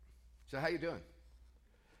So how you doing?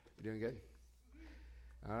 You doing good?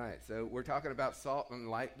 All right, so we're talking about salt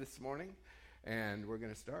and light this morning, and we're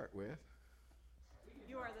going to start with...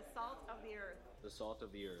 You are the salt of the earth. The salt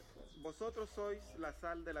of the earth. Vosotros sois la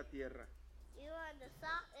sal de la tierra. You are the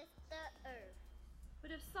salt of the earth.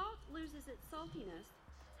 But if salt loses its saltiness,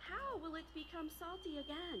 how will it become salty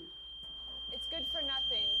again? It's good for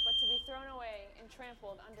nothing but to be thrown away and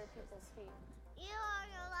trampled under people's feet. You are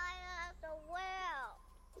the light of the world.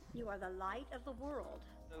 You are the light of the world.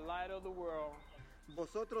 The light of the world.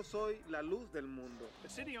 Vosotros sois la luz del mundo. The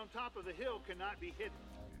city on top of the hill cannot be hidden.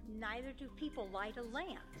 Neither do people light a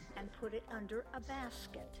lamp and put it under a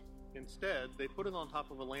basket. Instead, they put it on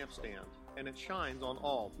top of a lampstand, and it shines on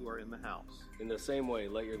all who are in the house. In the same way,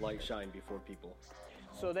 let your light shine before people,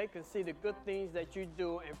 so they can see the good things that you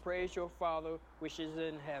do and praise your Father which is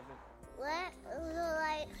in heaven. Let the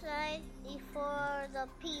light shine before the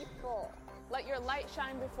people. Let your light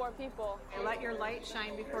shine before people. And let your light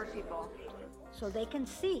shine before people. So they can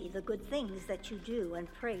see the good things that you do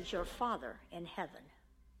and praise your Father in heaven.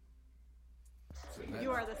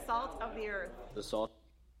 You are the salt of the earth. The salt.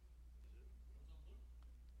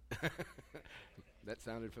 That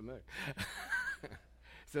sounded familiar.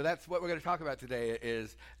 So that's what we're going to talk about today,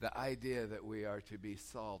 is the idea that we are to be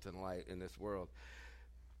salt and light in this world.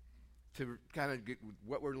 To kind of get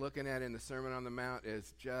what we're looking at in the Sermon on the Mount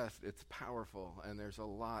is just, it's powerful, and there's a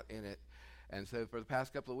lot in it. And so for the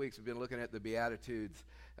past couple of weeks, we've been looking at the Beatitudes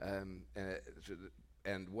and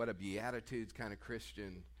what a Beatitudes kind of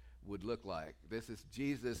Christian would look like. This is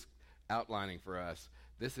Jesus outlining for us.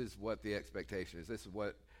 This is what the expectation is. This is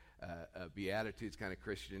what a Beatitudes kind of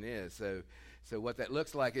Christian is. So what that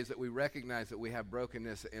looks like is that we recognize that we have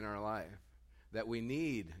brokenness in our life, that we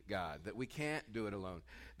need God, that we can't do it alone,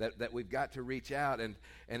 that we've got to reach out. And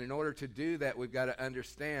in order to do that, we've got to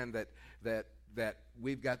understand that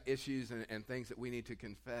we've got issues and things that we need to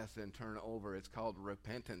confess and turn over. It's called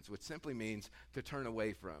repentance, which simply means to turn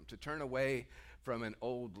away from an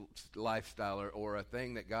old lifestyle or a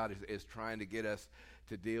thing that God is trying to get us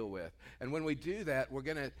to deal with. And when we do that, we're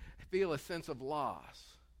going to feel a sense of loss.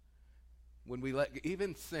 When we let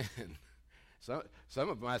even sin, some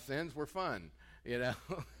of my sins were fun,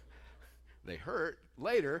 they hurt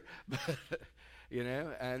later, but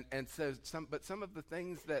and so some of the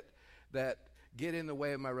things that get in the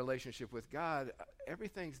way of my relationship with God,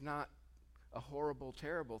 everything's not a horrible,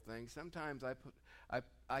 terrible thing. Sometimes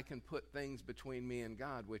I can put things between me and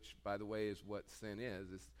God, which, by the way, is what sin is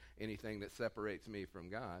anything that separates me from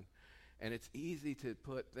God. And it's easy to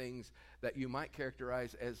put things that you might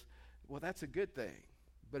characterize as, well, that's a good thing.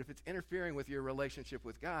 But if it's interfering with your relationship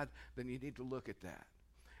with God, then you need to look at that.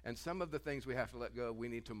 And some of the things we have to let go, we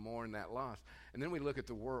need to mourn that loss. And then we look at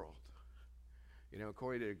the world.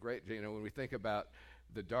 Corey did a great, when we think about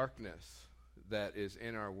the darkness that is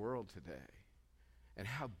in our world today and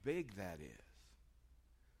how big that is,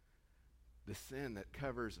 the sin that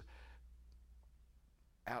covers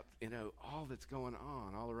out, all that's going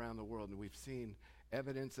on all around the world. And we've seen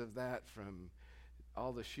evidence of that from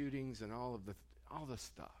all the shootings and all the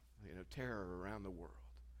stuff, terror around the world.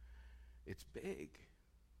 It's big.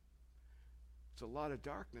 It's a lot of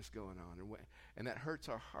darkness going on, and that hurts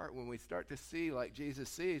our heart when we start to see like Jesus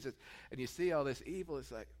sees it, and you see all this evil.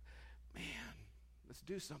 It's like, man, let's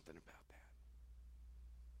do something about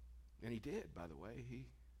that. And he did, by the way. He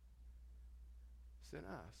sent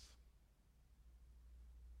us.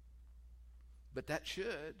 But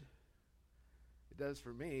it does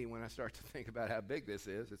for me when I start to think about how big this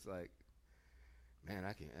is. It's like, man,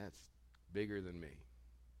 that's bigger than me.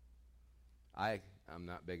 I'm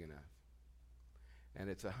not big enough. And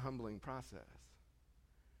it's a humbling process.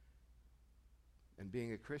 And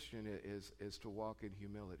being a Christian is to walk in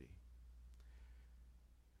humility,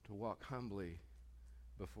 to walk humbly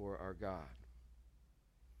before our God.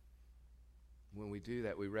 When we do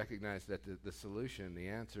that, we recognize that the solution, the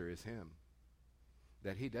answer is Him,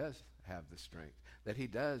 that He does have the strength, that He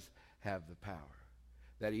does have the power,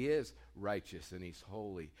 that He is righteous and He's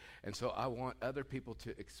holy. And so I want other people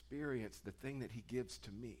to experience the thing that He gives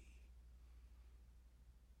to me.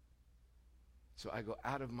 So I go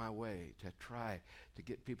out of my way to try to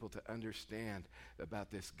get people to understand about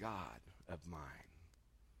this God of mine,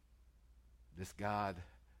 this God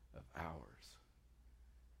of ours,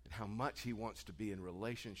 and how much He wants to be in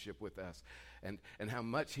relationship with us, and how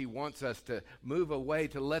much He wants us to move away,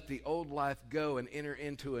 to let the old life go and enter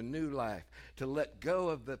into a new life, to let go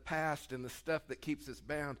of the past and the stuff that keeps us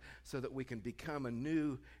bound so that we can become a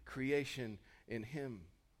new creation in Him.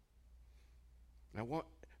 And I want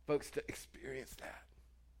folks to experience that.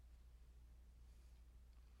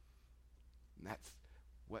 And that's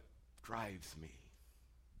what drives me.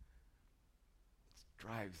 It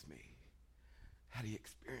drives me. How do you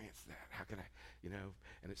experience that? How can I,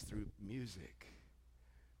 and it's through music.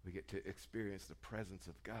 We get to experience the presence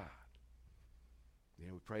of God. We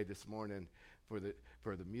prayed this morning for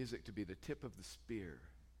the music to be the tip of the spear.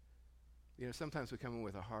 Sometimes we come in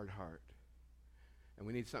with a hard heart, and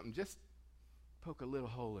we need something, just poke a little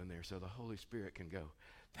hole in there so the Holy Spirit can go,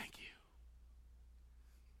 thank you.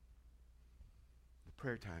 The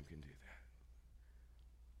prayer time can do that.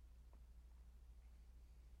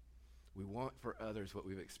 We want for others what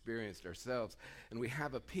we've experienced ourselves, and we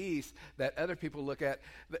have a peace that other people look at.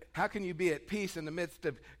 How can you be at peace in the midst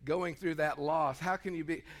of going through that loss? How can you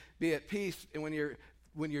be at peace when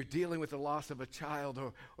you're dealing with the loss of a child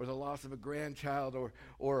or the loss of a grandchild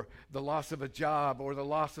or the loss of a job or the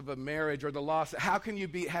loss of a marriage or the loss? How can you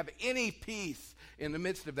have any peace in the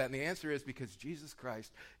midst of that? And the answer is because Jesus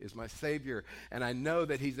Christ is my Savior, and I know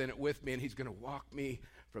that he's in it with me, and he's going to walk me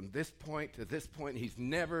from this point to this point. He's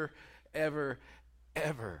never, ever,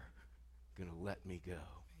 ever going to let me go.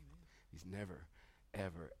 He's never,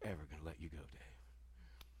 ever, ever going to let you go, Dave.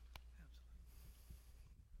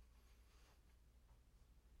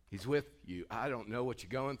 He's with you. I don't know what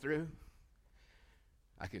you're going through.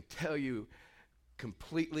 I can tell you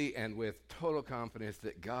completely and with total confidence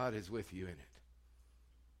that God is with you in it.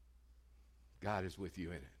 God is with you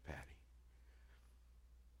in it, Patty.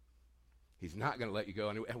 He's not going to let you go,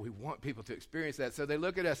 and we want people to experience that. So they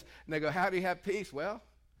look at us, and they go, how do you have peace? Well,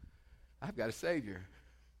 I've got a Savior.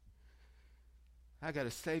 I got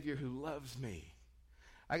a Savior who loves me.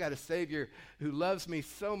 I got a Savior who loves me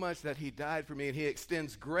so much that he died for me, and he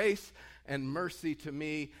extends grace and mercy to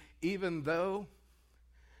me even though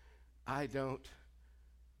I don't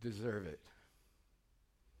deserve it.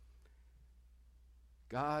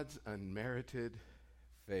 God's unmerited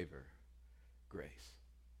favor, grace.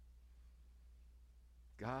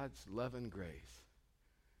 God's love and grace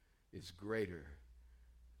is greater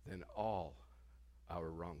than all our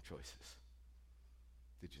wrong choices.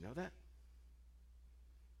 Did you know that?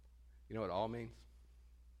 You know what all means?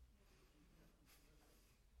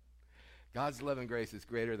 God's love and grace is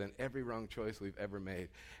greater than every wrong choice we've ever made.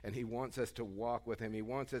 And he wants us to walk with him. He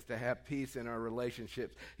wants us to have peace in our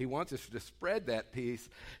relationships. He wants us to spread that peace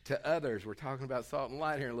to others. We're talking about salt and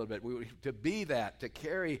light here in a little bit. To be that, to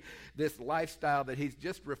carry this lifestyle that he's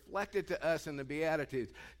just reflected to us in the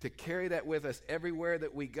Beatitudes, to carry that with us everywhere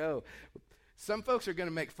that we go. Some folks are going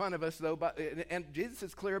to make fun of us, though, and Jesus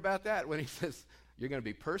is clear about that when he says, you're going to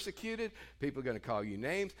be persecuted. People are going to call you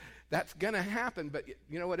names. That's going to happen. But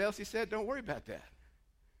you know what else he said? Don't worry about that.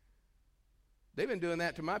 They've been doing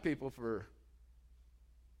that to my people for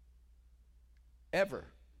ever.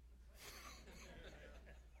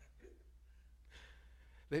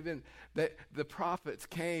 The prophets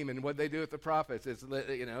came, and what they do with the prophets is,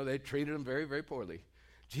 they treated them very, very poorly.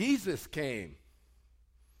 Jesus came.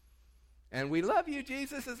 And we love you,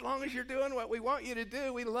 Jesus, as long as you're doing what we want you to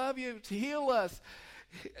do. We love you to heal us.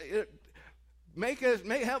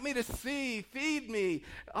 Help me to see, feed me.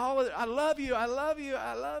 I love you, I love you,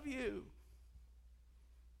 I love you.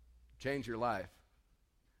 Change your life.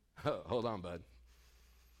 Hold on, bud.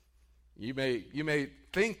 You may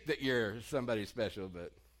think that you're somebody special,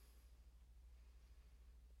 but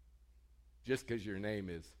just because your name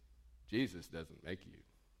is Jesus doesn't make you.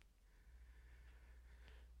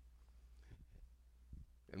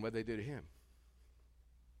 And what they do to him?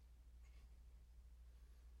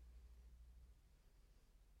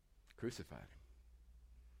 Crucified him.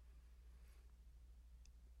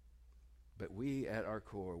 But we at our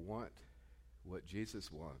core want what Jesus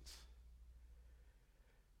wants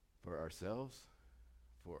for ourselves,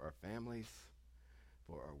 for our families,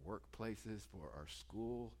 for our workplaces, for our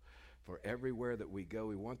school, for everywhere that we go.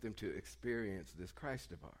 We want them to experience this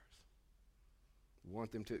Christ of ours. We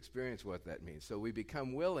want them to experience what that means. So we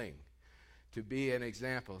become willing to be an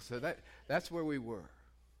example. So that's where we were.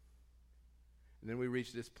 And then we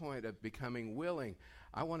reach this point of becoming willing.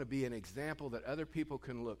 I want to be an example that other people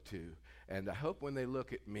can look to. And I hope when they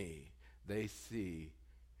look at me, they see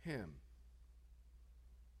him.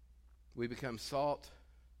 We become salt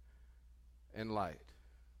and light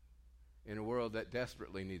in a world that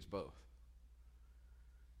desperately needs both.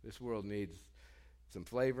 This world needs some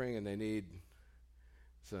flavoring, and they need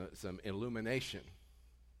some illumination.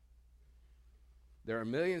 There are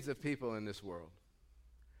millions of people in this world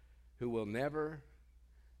who will never,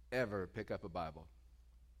 ever pick up a Bible.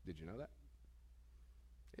 Did you know that?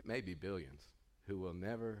 It may be billions who will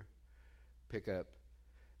never pick up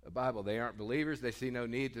a Bible. They aren't believers. They see no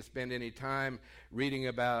need to spend any time reading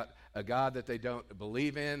about a God that they don't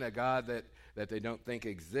believe in, a God that they don't think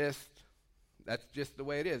exists. That's just the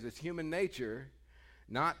way it is. It's human nature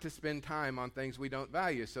not to spend time on things we don't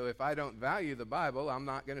value. So if I don't value the Bible, I'm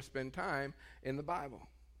not going to spend time in the Bible.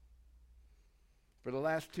 For the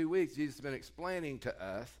last 2 weeks, Jesus has been explaining to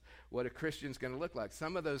us what a Christian's going to look like.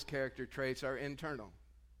 Some of those character traits are internal.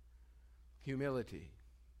 Humility.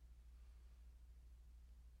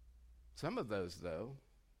 Some of those, though,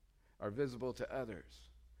 are visible to others.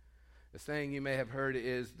 The saying you may have heard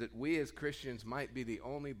is that we as Christians might be the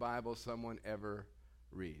only Bible someone ever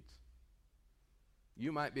reads.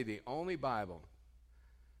 You might be the only Bible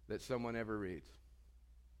that someone ever reads.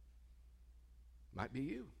 Might be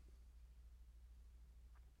you.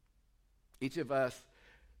 Each of us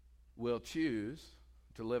will choose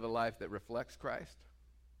to live a life that reflects Christ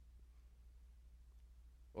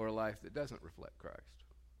or a life that doesn't reflect Christ.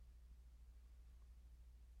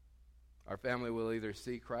 Our family will either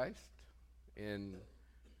see Christ in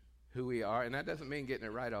who we are, and that doesn't mean getting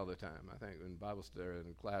it right all the time. I think in Bible study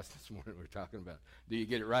in class this morning we were talking about, do you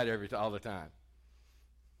get it right all the time?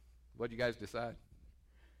 What did you guys decide?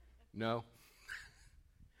 No.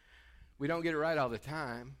 We don't get it right all the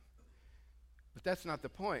time, but that's not the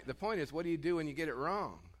point. The point is, what do you do when you get it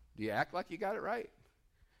wrong? Do you act like you got it right?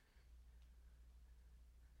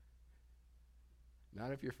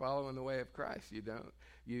 Not if you're following the way of Christ. You don't.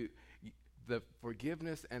 The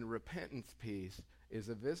forgiveness and repentance piece is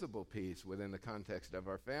a visible piece within the context of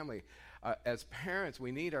our family. As parents,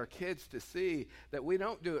 we need our kids to see that we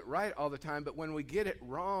don't do it right all the time, but when we get it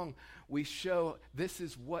wrong, we show this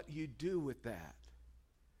is what you do with that.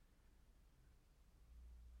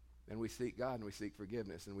 And we seek God and we seek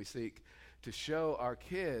forgiveness and we seek to show our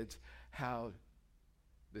kids how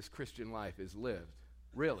this Christian life is lived,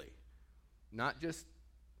 really. Not just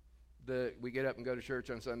we get up and go to church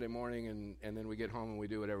on Sunday morning and then we get home and we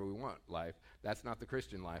do whatever we want life. That's not the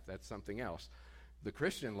Christian life. That's something else. The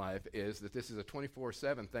Christian life is that this is a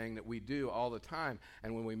 24/7 thing that we do all the time.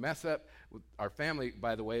 And when we mess up, our family,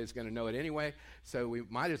 by the way, is going to know it anyway. So we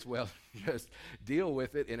might as well just deal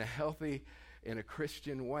with it in a healthy, in a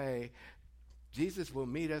Christian way. Jesus will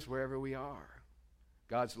meet us wherever we are.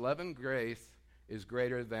 God's love and grace is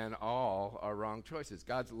greater than all our wrong choices.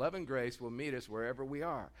 God's love and grace will meet us wherever we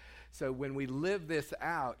are. So when we live this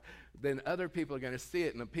out, then other people are going to see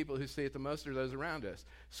it, and the people who see it the most are those around us.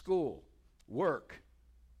 School, work,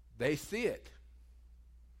 they see it.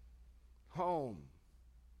 Home,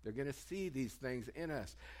 they're going to see these things in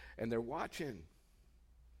us, and they're watching.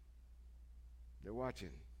 They're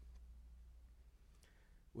watching.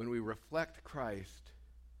 When we reflect Christ,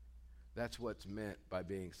 that's what's meant by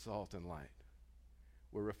being salt and light.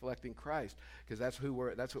 We're reflecting Christ because that's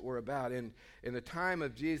what we're about. In the time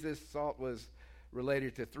of Jesus, salt was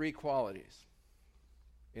related to three qualities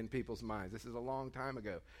in people's minds. This is a long time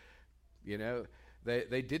ago. You know,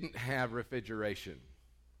 they didn't have refrigeration.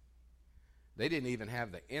 They didn't even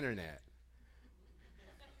have the internet.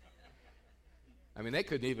 I mean, they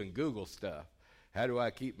couldn't even Google stuff. How do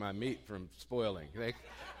I keep my meat from spoiling?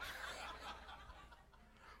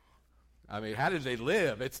 I mean, how did they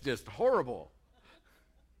live? It's just horrible.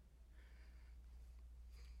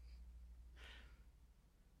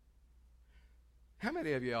 How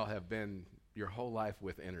many of y'all have been your whole life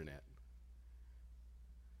with internet?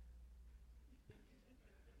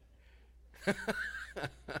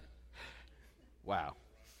 Wow.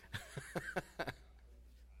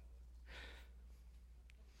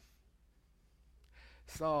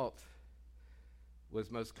 Salt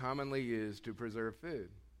was most commonly used to preserve food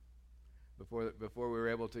before we were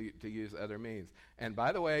able to use other means. And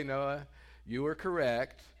by the way, Noah, you were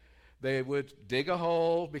correct. They would dig a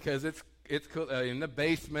hole because it's cool. In the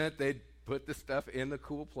basement, they'd put the stuff in the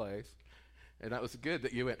cool place. And that was good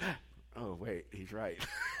that you went, oh, wait, he's right.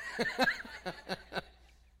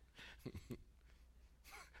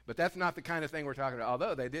 But that's not the kind of thing we're talking about.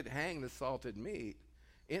 Although they did hang the salted meat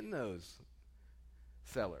in those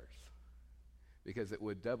cellars because it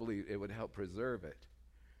would help preserve it.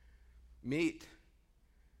 Meat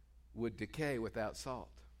would decay without salt.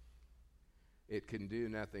 It can do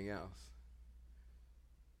nothing else.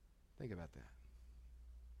 Think about that.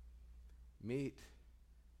 Meat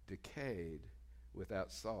decayed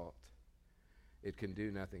without salt. It can do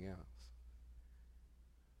nothing else.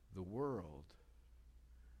 The world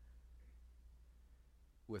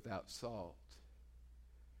without salt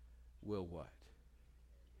will what?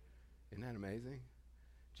 Isn't that amazing?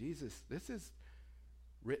 Jesus, this is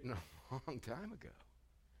written a long time ago.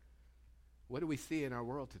 What do we see in our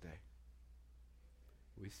world today?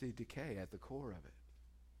 We see decay at the core of it.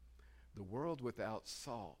 The world without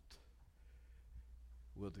salt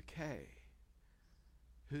will decay.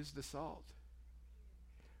 Who's the salt?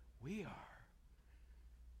 We are.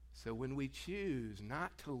 So when we choose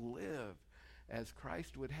not to live as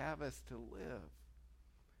Christ would have us to live,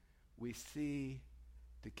 we see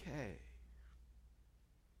decay.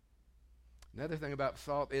 Another thing about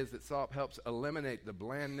salt is that salt helps eliminate the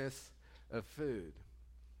blandness of food.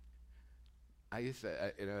 I used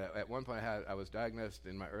to, at one point I was diagnosed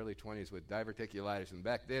in my early 20s with diverticulitis, and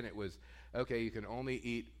back then it was, okay, you can only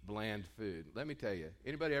eat bland food. Let me tell you,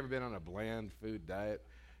 anybody ever been on a bland food diet?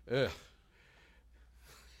 Ugh.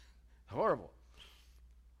 Horrible.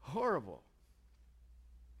 Horrible.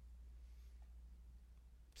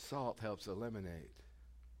 Salt helps eliminate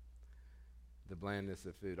the blandness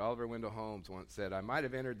of food. Oliver Wendell Holmes once said, "I might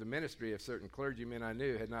have entered the ministry if certain clergymen I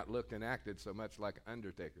knew had not looked and acted so much like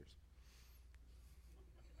undertakers."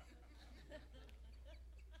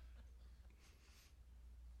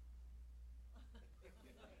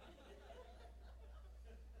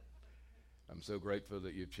 I'm so grateful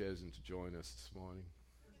that you've chosen to join us this morning.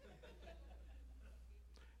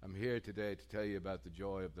 I'm here today to tell you about the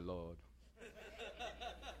joy of the Lord.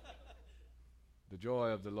 The joy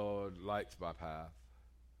of the Lord lights my path,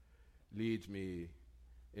 leads me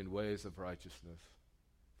in ways of righteousness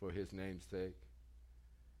for his name's sake.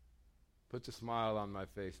 Puts a smile on my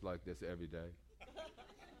face like this every day.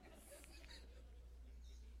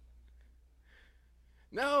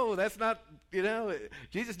 No, that's not,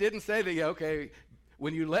 Jesus didn't say that, okay,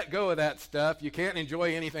 when you let go of that stuff, you can't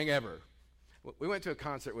enjoy anything ever. We went to a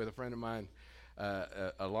concert with a friend of mine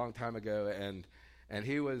a long time ago, and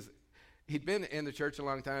he'd been in the church a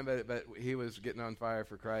long time, but he was getting on fire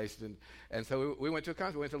for Christ, and so we went to a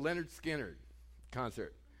concert. We went to Leonard Skinner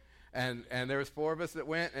concert, and there was 4 of us that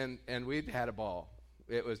went, and we'd had a ball.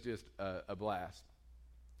 It was just a blast.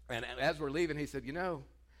 And as we're leaving, he said,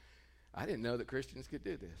 I didn't know that Christians could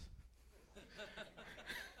do this.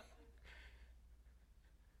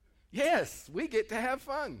 Yes, we get to have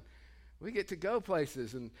fun. We get to go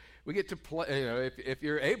places, and we get to play. If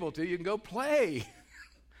you're able to, you can go play.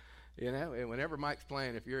 And whenever Mike's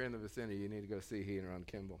playing, if you're in the vicinity, you need to go see he and Ron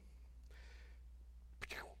Kimball.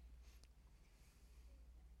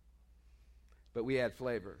 But we add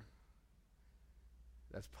flavor.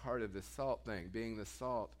 That's part of the salt thing. Being the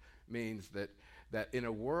salt means that in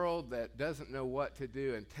a world that doesn't know what to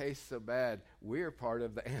do and tastes so bad, we're part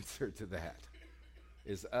of the answer to that,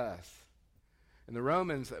 is us. And the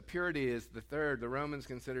Romans, purity is the third. The Romans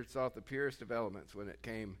considered salt the purest of elements when it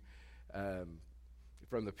came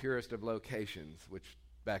from the purest of locations, which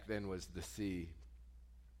back then was the sea.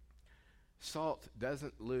 Salt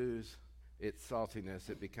doesn't lose its saltiness.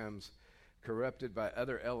 It becomes corrupted by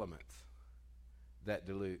other elements that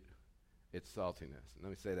dilute its saltiness. And let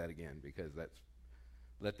me say that again, because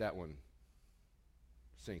let that one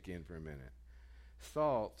sink in for a minute.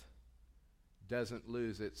 Salt doesn't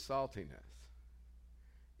lose its saltiness.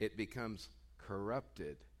 It becomes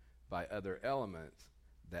corrupted by other elements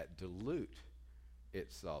that dilute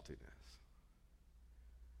its saltiness.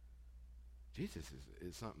 Jesus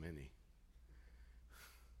is something, isn't he?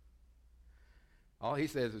 All he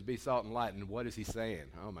says is be salt and light, and what is he saying?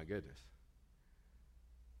 Oh my goodness.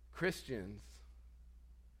 Christians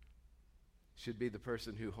should be the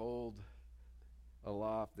person who hold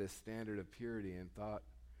aloft this standard of purity in thought,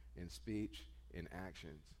 in speech, in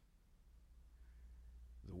actions.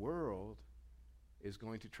 The world is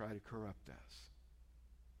going to try to corrupt us.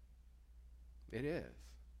 It is.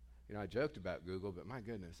 I joked about Google, but my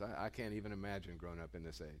goodness, I can't even imagine growing up in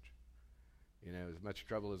this age. As much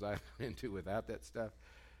trouble as I've been into without that stuff,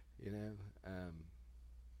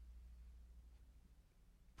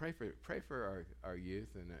 Pray for our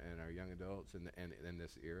youth and our young adults in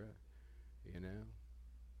this era,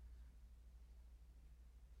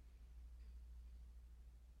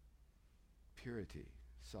 Purity,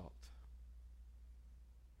 salt.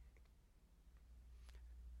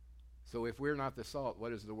 So if we're not the salt, what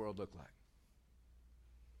does the world look like?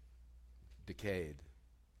 Decayed,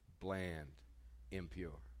 bland,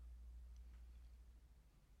 impure.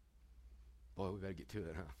 Boy, we better get to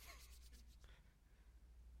it, huh?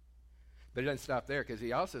 But it doesn't stop there, because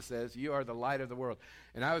he also says, you are the light of the world.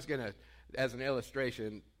 And I was going to, as an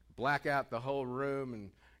illustration, black out the whole room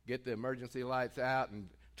and get the emergency lights out and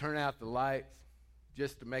turn out the lights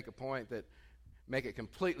just to make a point that make it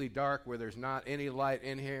completely dark where there's not any light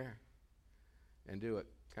in here, and do what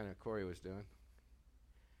kind of Corey was doing.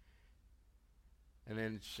 And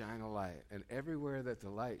then shine a light. And everywhere that the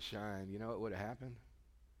light shined, you know what would have happened?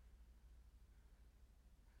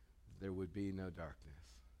 There would be no darkness.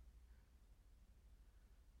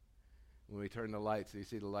 when we turn the lights, you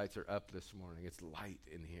see the lights are up this morning. It's light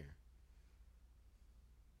in here.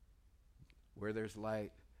 Where there's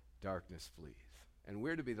light, darkness flees. And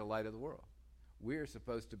we're to be the light of the world. We're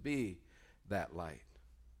supposed to be that light.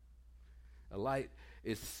 A light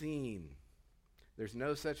is seen. There's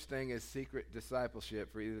no such thing as secret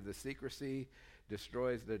discipleship, for either the secrecy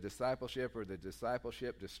destroys the discipleship or the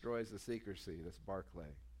discipleship destroys the secrecy. That's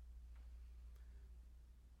Barclay.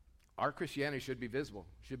 Our Christianity should be visible,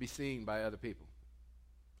 should be seen by other people.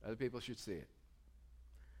 Other people should see it.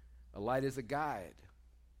 A light is a guide.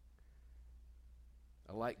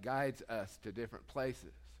 A light guides us to different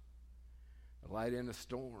places. A light in a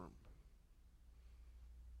storm.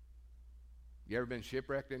 You ever been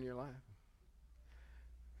shipwrecked in your life?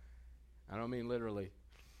 I don't mean literally.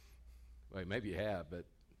 Well, maybe you have, but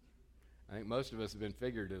I think most of us have been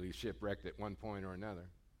figuratively shipwrecked at one point or another.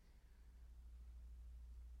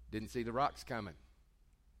 Didn't see the rocks coming.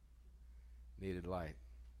 Needed light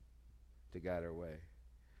to guide our way.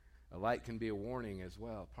 A light can be a warning as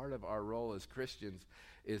well. Part of our role as Christians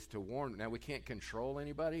is to warn. Now, we can't control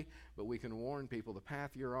anybody, but we can warn people the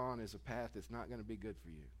path you're on is a path that's not going to be good for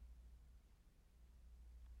you.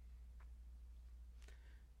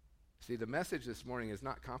 See, the message this morning is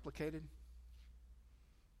not complicated.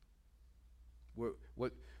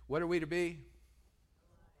 What are we to be?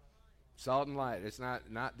 Salt and light. It's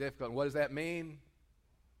not difficult. What does that mean?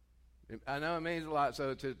 I know it means a lot.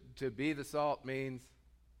 So to be the salt means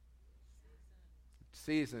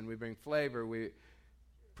season. We bring flavor. We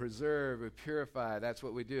preserve. We purify. That's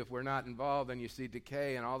what we do. If we're not involved, then you see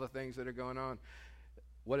decay and all the things that are going on.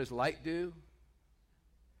 What does light do?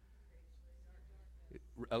 It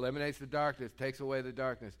eliminates the darkness, takes away the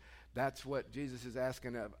darkness. That's what Jesus is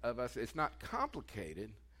asking of us. It's not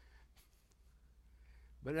complicated,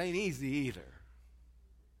 but it ain't easy either.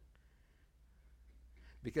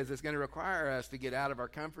 Because it's going to require us to get out of our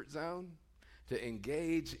comfort zone, to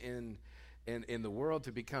engage in the world,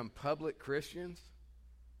 to become public Christians.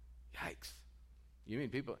 Yikes. You mean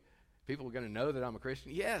people are going to know that I'm a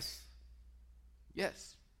Christian? Yes.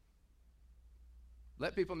 Yes.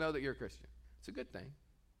 Let people know that you're a Christian. It's a good thing.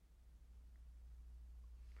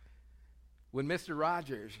 When Mr.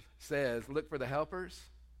 Rogers says, look for the helpers,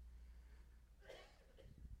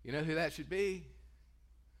 you know who that should be?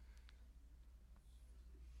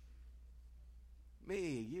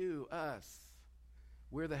 Me, you, us.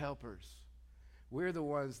 We're the helpers. We're the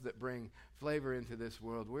ones that bring flavor into this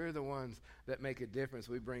world. We're the ones that make a difference.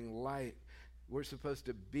 We bring light. We're supposed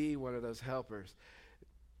to be one of those helpers.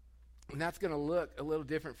 And that's going to look a little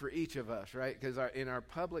different for each of us, right? Because in our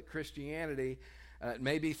public Christianity,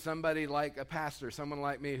 maybe somebody like a pastor, someone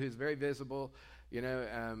like me who's very visible, with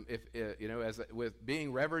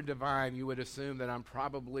being ReverendDevine, you would assume that I'm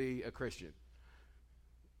probably a Christian.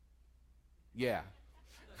 Yeah.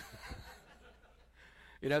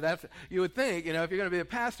 You would think, if you're going to be a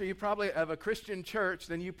pastor, you probably of a Christian church,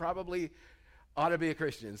 then you probably ought to be a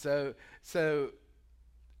Christian. So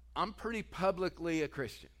I'm pretty publicly a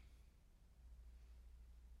Christian.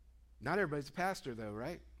 Not everybody's a pastor, though,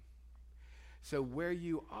 right? So where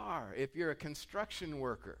you are, if you're a construction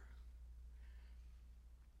worker,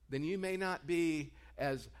 then you may not be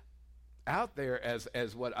as out there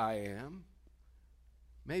as what I am.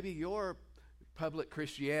 Maybe your public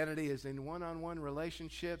Christianity is in one-on-one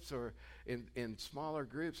relationships or in smaller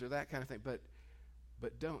groups or that kind of thing,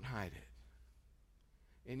 but don't hide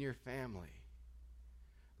it. In your family,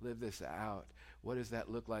 live this out. What does that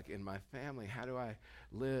look like in my family? How do I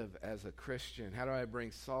live as a Christian? How do I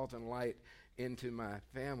bring salt and light into my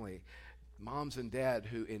family? Moms and dad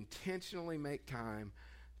who intentionally make time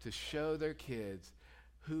to show their kids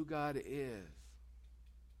who God is.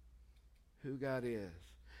 Who God is.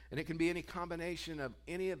 And it can be any combination of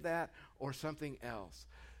any of that or something else.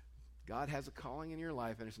 God has a calling in your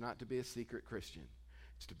life, and it's not to be a secret Christian.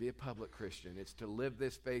 It's to be a public Christian. It's to live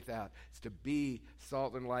this faith out. It's to be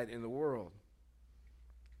salt and light in the world.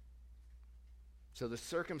 So the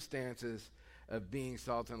circumstances of being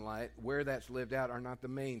salt and light, where that's lived out, are not the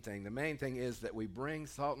main thing. The main thing is that we bring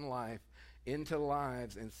salt and life into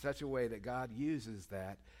lives in such a way that God uses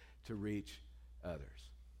that to reach others.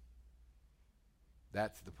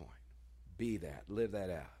 That's the point. Be that. Live that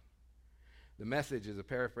out. The message is a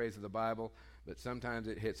paraphrase of the Bible, but sometimes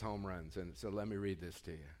it hits home runs. And so let me read this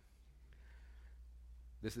to you.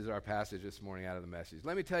 This is our passage this morning out of the Message.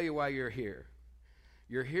 Let me tell you why you're here.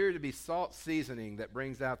 You're here to be salt seasoning that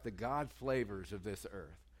brings out the God flavors of this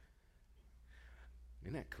earth.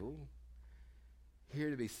 Isn't that cool? Here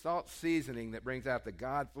to be salt seasoning that brings out the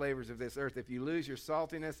God flavors of this earth. If you lose your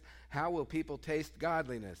saltiness, how will people taste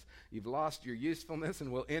godliness? You've lost your usefulness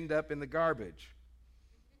and will end up in the garbage.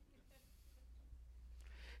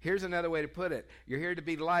 Here's another way to put it. You're here to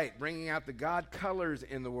be light, bringing out the God colors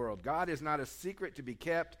in the world. God is not a secret to be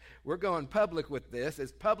kept. We're going public with this,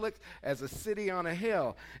 as public as a city on a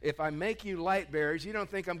hill. If I make you light bearers, you don't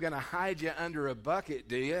think I'm going to hide you under a bucket,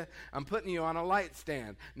 do you? I'm putting you on a light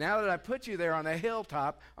stand. Now that I put you there on a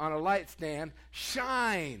hilltop, on a light stand,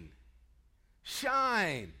 shine.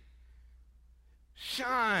 Shine.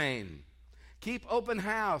 Shine. Keep open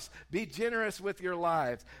house. Be generous with your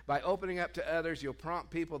lives. By opening up to others, you'll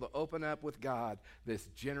prompt people to open up with God, this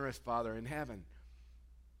generous Father in heaven.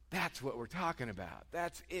 That's what we're talking about.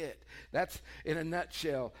 That's it. That's, in a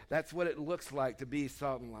nutshell, that's what it looks like to be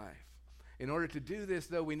salt and life. In order to do this,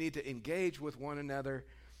 though, we need to engage with one another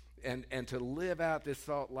and to live out this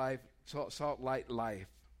salt light life.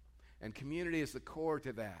 And community is the core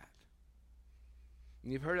to that.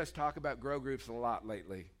 And you've heard us talk about grow groups a lot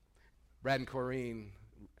lately. Brad and Corrine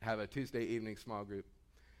have a Tuesday evening small group,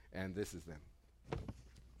 and this is them.